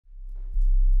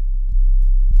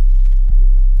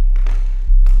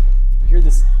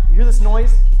hear this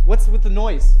noise? What's with the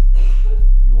noise?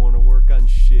 You want to work on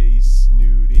Shay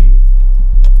Snooty?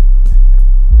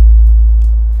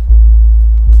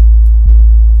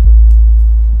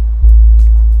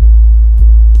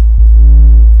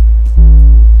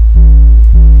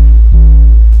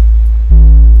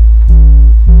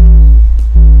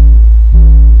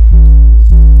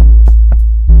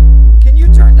 Can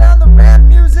you turn down the rap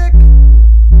music?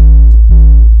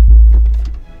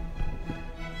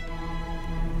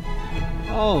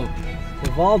 Oh,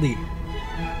 Vivaldi.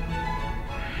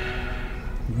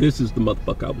 This is the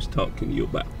motherfucker I was talking to you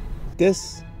about.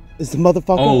 This is the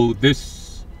motherfucker? Oh,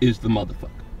 this is the motherfucker.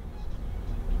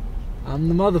 I'm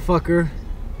the motherfucker.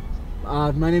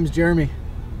 My name's Jeremy.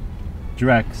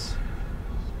 Drex.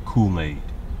 Koolaid.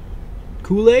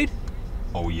 Koolaid?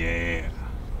 Oh yeah.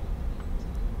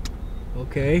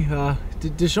 Okay.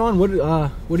 Deshaun,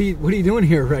 what are you doing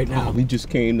here right now? Oh, we just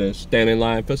came to stand in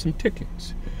line for some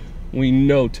tickets. We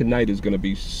know tonight is gonna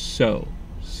be so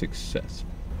successful.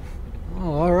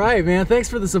 Oh, all right, man. Thanks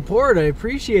for the support. I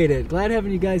appreciate it. Glad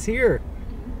having you guys here.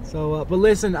 So, but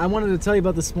listen, I wanted to tell you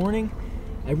about this morning.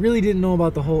 I really didn't know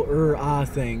about the whole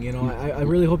thing. You know, I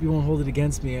really hope you won't hold it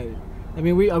against me. I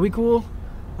mean, are we cool?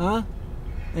 Huh?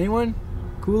 Anyone?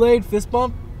 Koolaid? Fist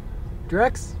bump?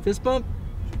 Drex? Fist bump?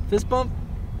 Fist bump?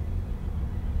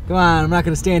 Come on, I'm not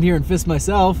gonna stand here and fist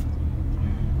myself.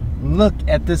 Look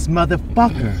at this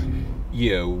motherfucker.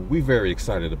 Yeah, we're very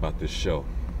excited about this show.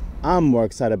 I'm more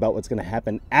excited about what's gonna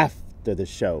happen after the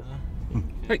show.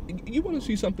 Hey, you wanna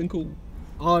see something cool?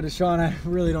 Oh, Deshaun, I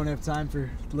really don't have time for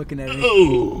looking at it.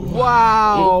 Oh!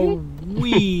 Wow!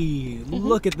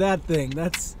 Look at that thing.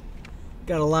 That's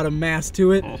got a lot of mass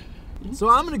to it. So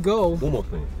I'm gonna go. One more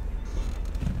thing.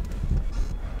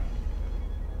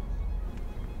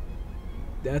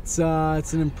 That's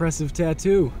it's an impressive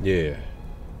tattoo. Yeah,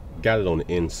 got it on the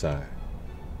inside.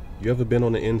 You ever been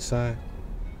on the inside?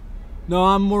 No,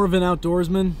 I'm more of an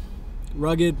outdoorsman,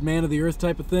 rugged, man of the earth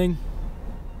type of thing.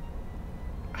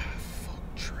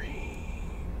 Fuck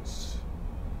dreams.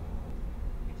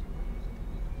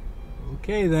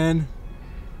 Okay then.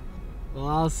 Well,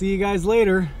 I'll see you guys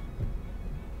later.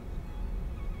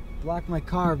 Blocked my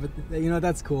car, but you know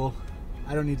that's cool.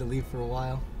 I don't need to leave for a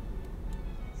while.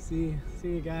 See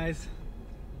you guys.